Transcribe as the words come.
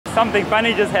Something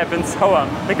funny just happened. So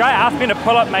the guy asked me to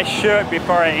pull up my shirt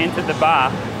before I entered the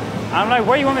bar. I'm like,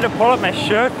 what do you want me to pull up my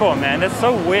shirt for, man? That's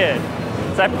so weird.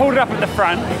 So I pulled it up at the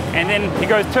front, and then he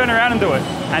goes, turn around and do it.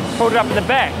 I pulled it up at the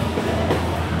back.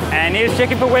 And he was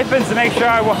checking for weapons to make sure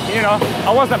I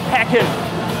wasn't packing.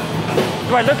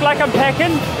 Do I look like I'm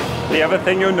packing? The other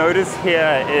thing you'll notice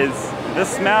here is the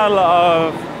smell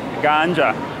of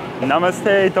ganja.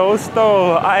 Namaste,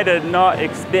 dosto. I did not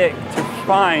expect to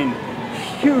find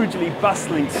hugely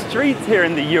bustling streets here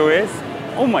in the US.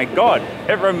 Oh my God,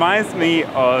 it reminds me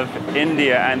of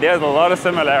India, and there's a lot of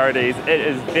similarities. It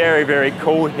is very, very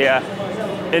cool here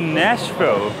in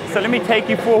Nashville. So let me take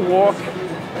you for a walk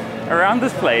around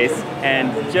this place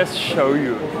and just show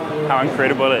you how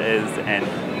incredible it is and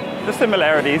the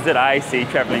similarities that I see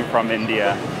traveling from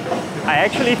India. I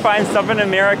actually find Southern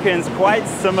Americans quite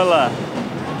similar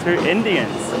to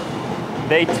Indians.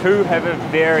 They too have a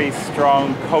very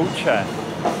strong culture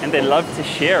and they love to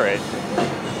share it.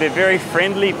 They're very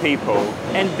friendly people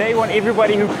and they want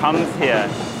everybody who comes here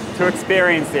to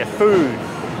experience their food,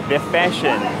 their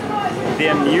fashion,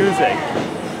 their music,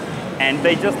 and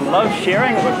they just love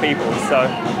sharing it with people. So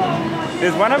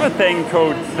there's one other thing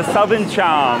called the Southern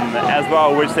Charm as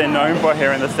well, which they're known for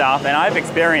here in the South, and I've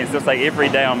experienced this like every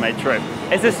day on my trip.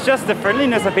 It's just the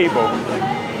friendliness of people.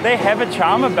 They have a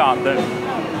charm about them.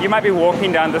 You might be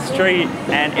walking down the street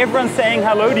and everyone's saying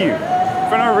hello to you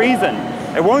for no reason.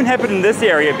 It won't happen in this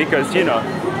area because, you know,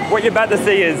 what you're about to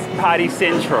see is party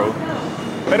central,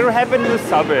 but it'll happen in the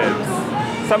suburbs.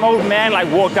 Some old man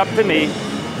like walked up to me,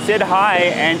 said hi,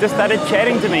 and just started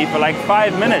chatting to me for like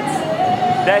 5 minutes.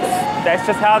 That's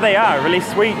just how they are, really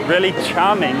sweet, really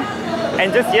charming.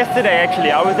 And just yesterday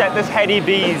actually, I was at this Hattie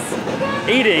B's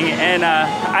eating, and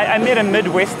I met a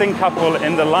Midwestern couple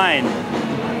in the line,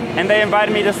 and they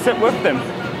invited me to sit with them,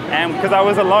 and because I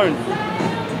was alone.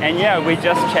 And yeah, we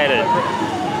just chatted.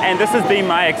 And this has been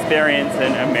my experience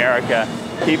in America.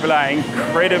 People are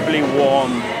incredibly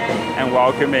warm and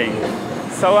welcoming.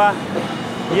 So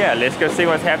yeah, let's go see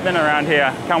what's happening around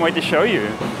here. Can't wait to show you.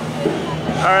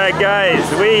 All right guys,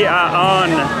 we are on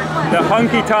the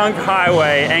Honky Tonk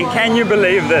Highway, and can you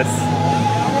believe this?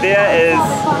 There is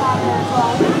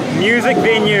music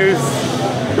venues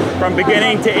from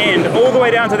beginning to end, all the way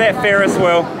down to that Ferris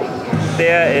wheel.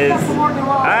 There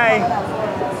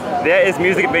is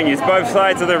music venues, both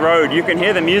sides of the road. You can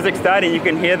hear the music starting, you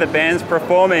can hear the bands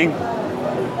performing,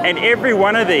 and every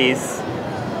one of these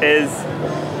is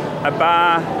a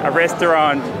bar, a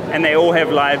restaurant, and they all have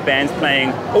live bands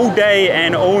playing all day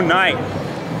and all night.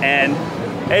 And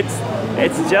it's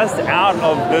just out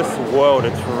of this world.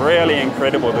 It's really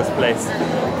incredible, this place.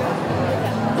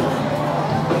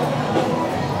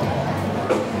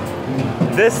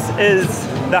 This is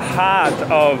the heart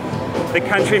of the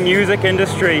country music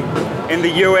industry in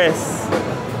the US.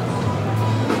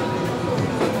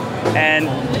 And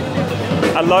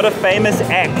a lot of famous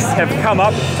acts have come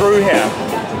up through here.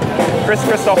 Chris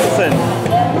Christopherson,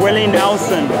 Willie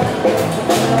Nelson,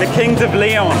 the Kings of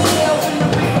Leon.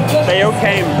 They all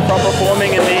came from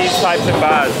performing in these types of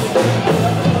bars.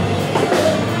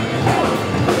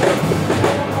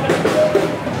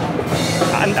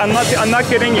 I'm not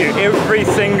kidding you, every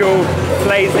single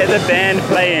place has a band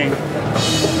playing.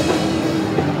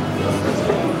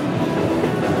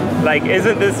 Like,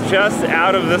 isn't this just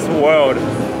out of this world?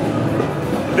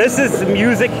 This is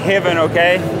music heaven,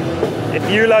 okay? If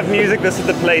you love music, this is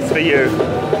the place for you.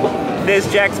 There's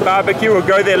Jack's Barbecue, we'll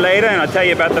go there later and I'll tell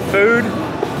you about the food.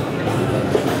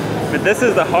 But this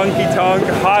is the Honky Tonk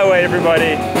Highway,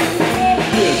 everybody.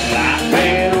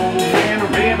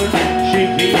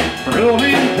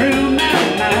 Rolling through my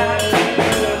life.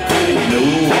 No,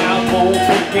 I won't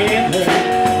forget her.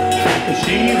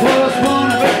 She was one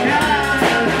of a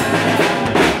kind.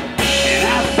 And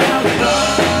I saw the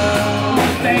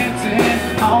dancing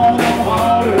on the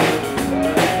water.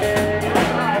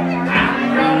 I'm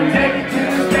gonna take you to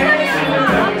the station.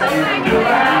 Do I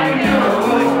know?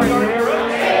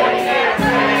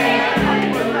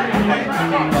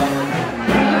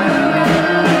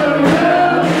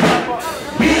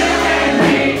 You and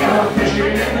me go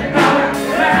fishing in the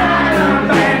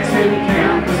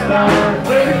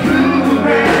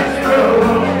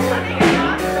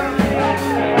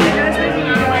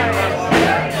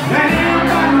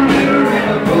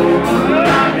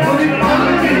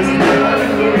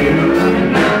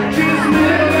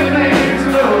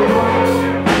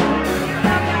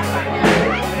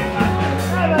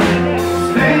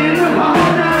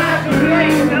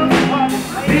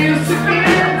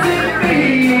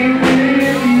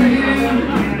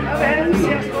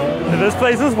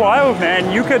place is wild,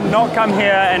 man. You could not come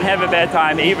here and have a bad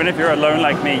time, even if you're alone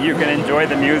like me. You can enjoy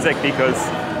the music because,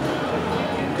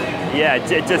 yeah,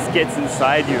 it just gets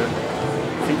inside you.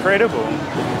 It's incredible.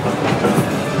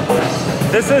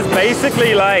 This is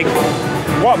basically like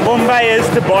what Mumbai is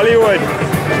to Bollywood,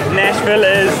 Nashville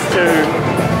is to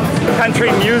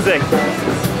country music.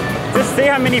 Just see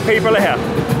how many people are here.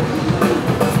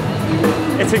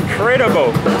 It's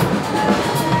incredible.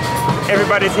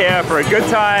 Everybody's here for a good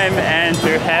time and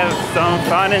to have some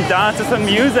fun and dance to some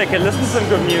music and listen to some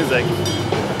good music.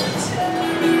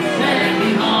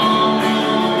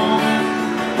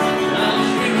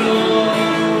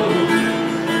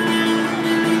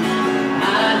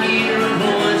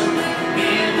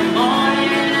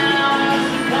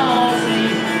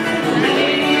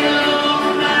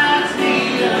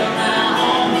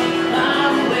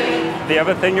 The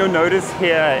other thing you'll notice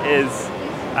here is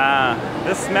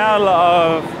the smell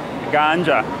of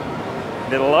ganja.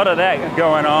 There's a lot of that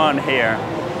going on here.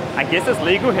 I guess it's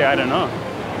legal here, I don't know.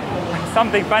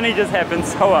 Something funny just happened,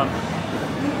 so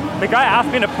the guy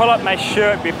asked me to pull up my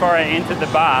shirt before I entered the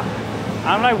bar.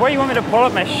 I'm like, what do you want me to pull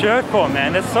up my shirt for,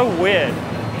 man? That's so weird.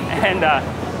 And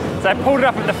so I pulled it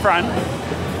up at the front.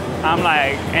 I'm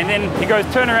like, and then he goes,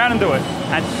 turn around and do it.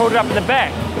 I pulled it up at the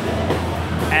back.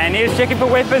 And he was checking for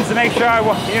weapons to make sure I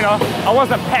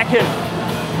wasn't packing.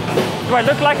 Do I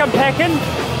look like I'm packing?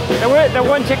 They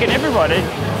weren't checking everybody.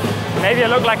 Maybe I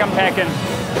look like I'm packing.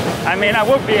 I mean, I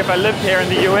would be if I lived here in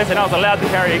the US and I was allowed to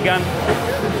carry a gun.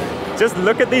 Just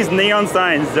look at these neon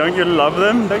signs. Don't you love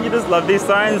them? Don't you just love these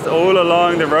signs all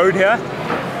along the road here?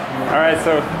 All right,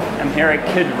 so I'm here at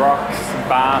Kid Rock's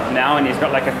bar now, and he's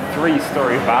got like a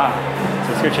 3-story bar.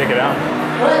 So let's go check it out.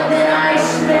 But then I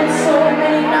spent so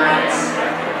many nights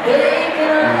thinking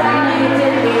about you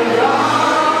did me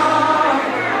wrong,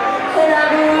 and I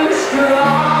grew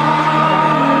strong,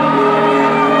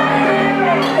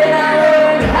 and I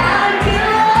learned how to get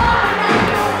along.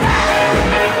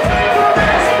 For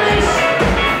this place,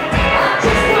 I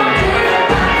just wanted to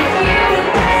find you,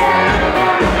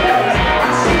 I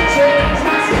should change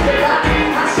my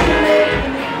life, I should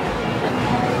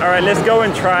make. All right, let's go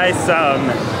and try some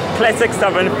classic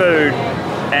Southern food,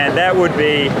 and that would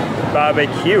be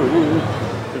barbecue.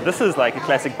 So this is like a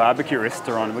classic barbecue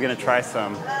restaurant. We're gonna try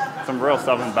some real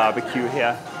Southern barbecue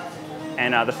here.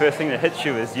 And the first thing that hits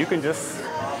you is you can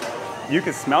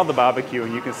smell the barbecue,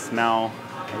 and you can smell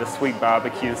the sweet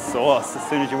barbecue sauce as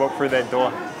soon as you walk through that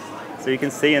door. So you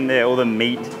can see in there all the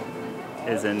meat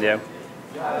is in there.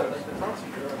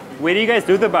 Where do you guys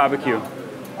do the barbecue?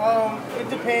 It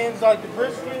depends, like the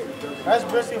brisket, that's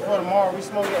brisket for tomorrow. We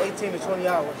smoke it 18 to 20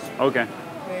 hours. Okay.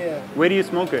 Yeah. Where do you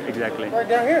smoke it exactly? Right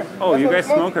down here. Oh, That's you where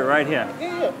guys smoke it right here?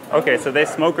 Yeah. Okay, so they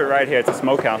smoke it right here. It's a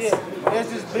smokehouse. Yeah. There's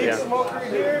this big smoker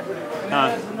here, and then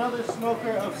there's another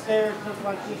smoker upstairs just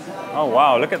like this. Oh,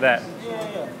 wow, look at that.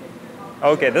 Yeah.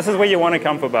 Okay, this is where you want to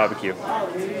come for barbecue.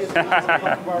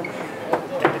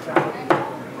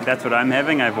 That's what I'm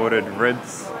having. I've ordered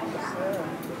ribs.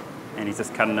 And he's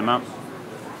just cutting them up,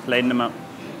 plating them up.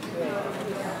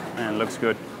 And it looks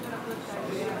good.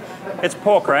 It's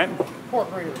pork, right?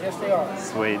 Pork ribs, yes they are.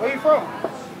 Sweet. Where are you from?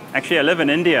 Actually, I live in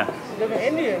India. You live in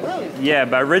India, really? Yeah,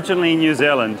 but originally New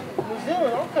Zealand. New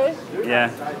Zealand, okay. Yeah.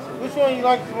 Which one you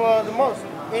like the most?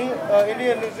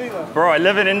 India and New Zealand? Bro, I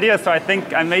live in India, so I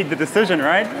think I made the decision,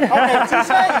 right? Okay,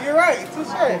 touche, you're right,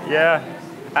 touche. Yeah.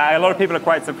 A lot of people are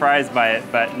quite surprised by it,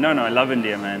 but no, I love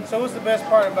India, man. So what's the best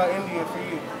part about India for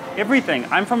you? Everything.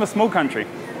 I'm from a small country.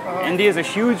 India is a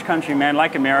huge country, man,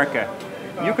 like America.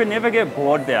 You could never get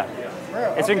bored there.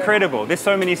 It's incredible. There's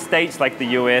so many states like the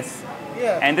U.S.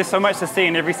 Yeah. And there's so much to see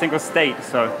in every single state.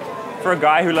 So for a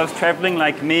guy who loves traveling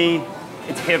like me,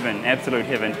 it's heaven, absolute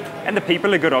heaven. And the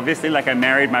people are good, obviously. Like I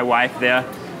married my wife there.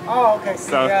 Oh, okay.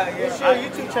 So What's your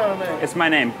YouTube channel name? It's my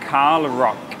name, Karl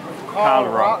Rock. Karl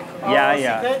Rock.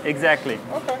 Yeah, exactly.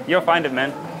 Okay. You'll find it,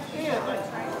 man. Yeah, thanks.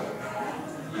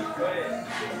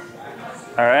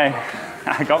 All right,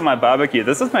 I got my barbecue.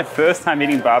 This is my first time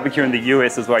eating barbecue in the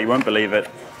US as well. You won't believe it.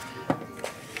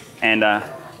 And I'll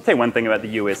tell you one thing about the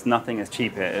US, nothing is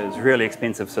cheap here. It is really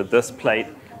expensive. So this plate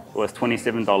was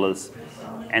 $27.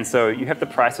 And so you have the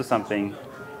price of something,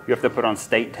 you have to put on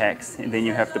state tax, and then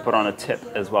you have to put on a tip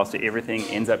as well. So everything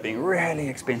ends up being really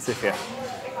expensive here.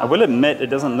 I will admit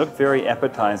it doesn't look very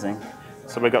appetizing.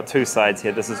 So we've got two sides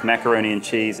here. This is macaroni and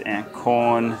cheese and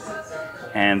corn.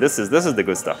 And this is the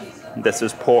good stuff. This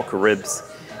is pork ribs.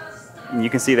 And you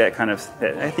can see that kind of,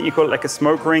 I think you call it like a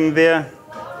smoke ring there.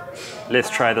 Let's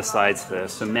try the sides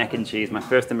first. So mac and cheese, my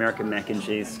first American mac and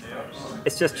cheese.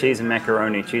 It's just cheese and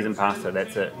macaroni, cheese and pasta,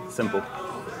 that's it, simple.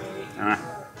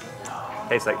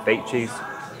 Tastes like baked cheese.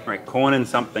 Right, corn and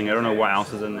something. I don't know what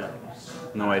else is in there.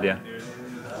 No idea.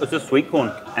 It's just sweet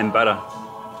corn and butter.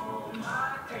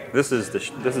 This is the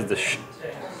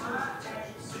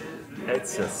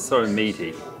it's just so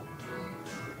meaty.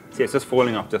 See, it's just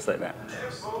falling off just like that.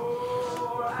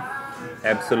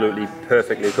 Absolutely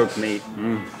perfectly cooked meat.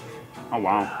 Oh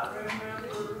wow.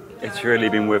 It's really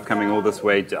been worth coming all this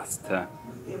way just to,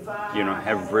 you know,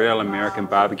 have real American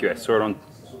barbecue. I saw it on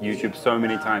YouTube so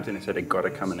many times and I said I gotta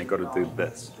come and I gotta do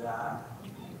this.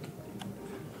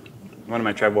 One of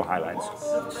my travel highlights.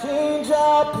 Change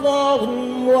our blood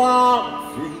and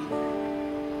walk free.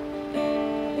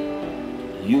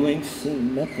 You ain't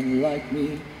seen nothing like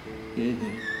me. Yeah.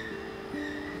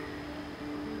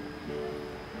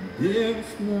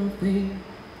 There's nothing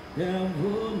that I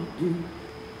wouldn't do.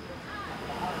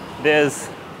 There's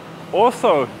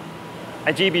also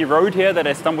a GB road here that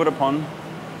I stumbled upon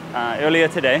earlier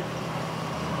today.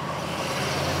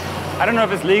 I don't know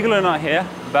if it's legal or not here,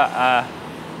 but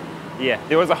yeah,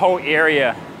 there was a whole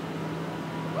area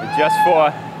just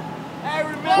for,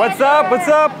 what's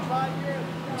up?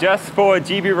 Just for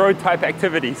GB road type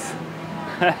activities.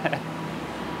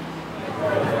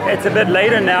 It's a bit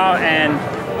later now and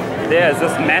there's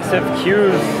this massive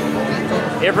queues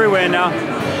everywhere now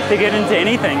to get into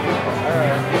anything.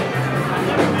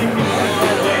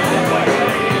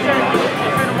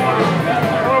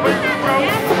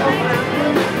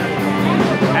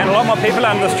 And a lot more people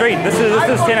out on the street. This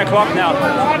is 10 o'clock now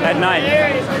at night.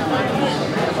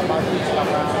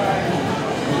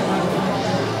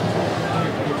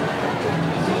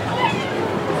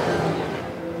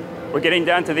 We're getting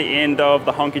down to the end of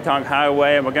the Honky Tonk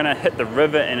Highway and we're gonna hit the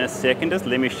river in a second. Just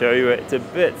let me show you it. It's a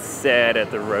bit sad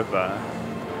at the river.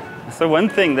 So one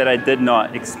thing that I did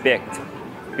not expect,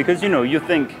 because you know, you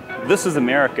think this is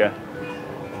America.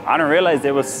 I didn't realize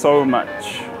there was so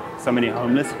many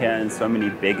homeless here and so many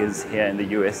beggars here in the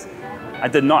US. I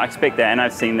did not expect that, and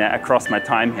I've seen that across my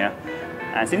time here.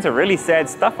 And I've seen some really sad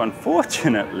stuff,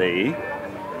 unfortunately.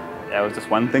 That was just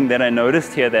one thing that I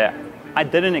noticed here, that I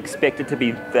didn't expect it to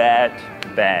be that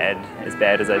bad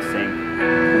as I've seen.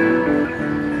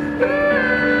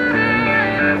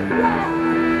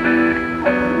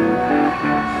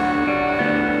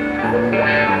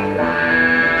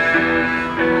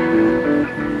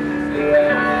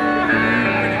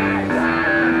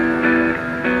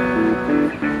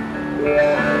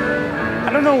 I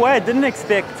don't know why I didn't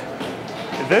expect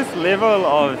this level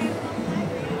of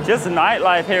just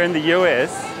nightlife here in the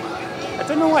US. I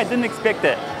don't know why I didn't expect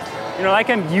it. You know, like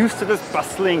I'm used to this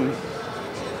bustlingness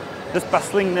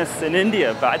in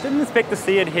India, but I didn't expect to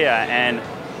see it here, and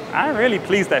I'm really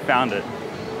pleased I found it.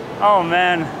 Oh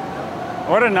man,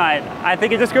 what a night. I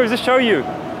think it just goes to show you,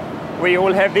 we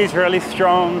all have these really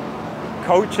strong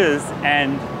cultures,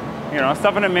 and you know,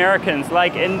 Southern Americans,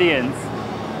 like Indians,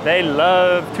 they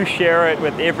love to share it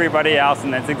with everybody else,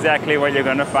 and that's exactly what you're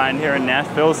gonna find here in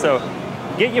Nashville. So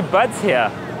get your butts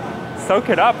here. Soak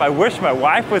it up. I wish my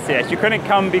wife was here. She couldn't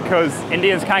come because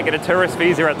Indians can't get a tourist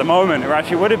visa at the moment, or else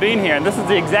she would have been here, and this is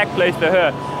the exact place for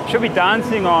her. She'll be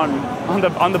dancing on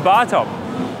the bar top.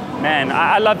 Man,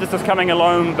 I love just coming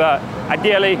alone, but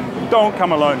ideally don't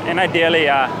come alone, and ideally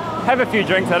have a few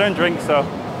drinks. I don't drink, so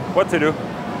what to do?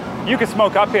 You can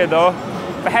smoke up here though.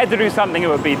 If I had to do something, it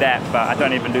would be that, but I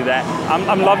don't even do that.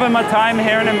 I'm loving my time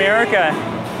here in America,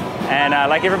 and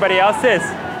like everybody else says,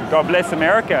 God bless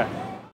America.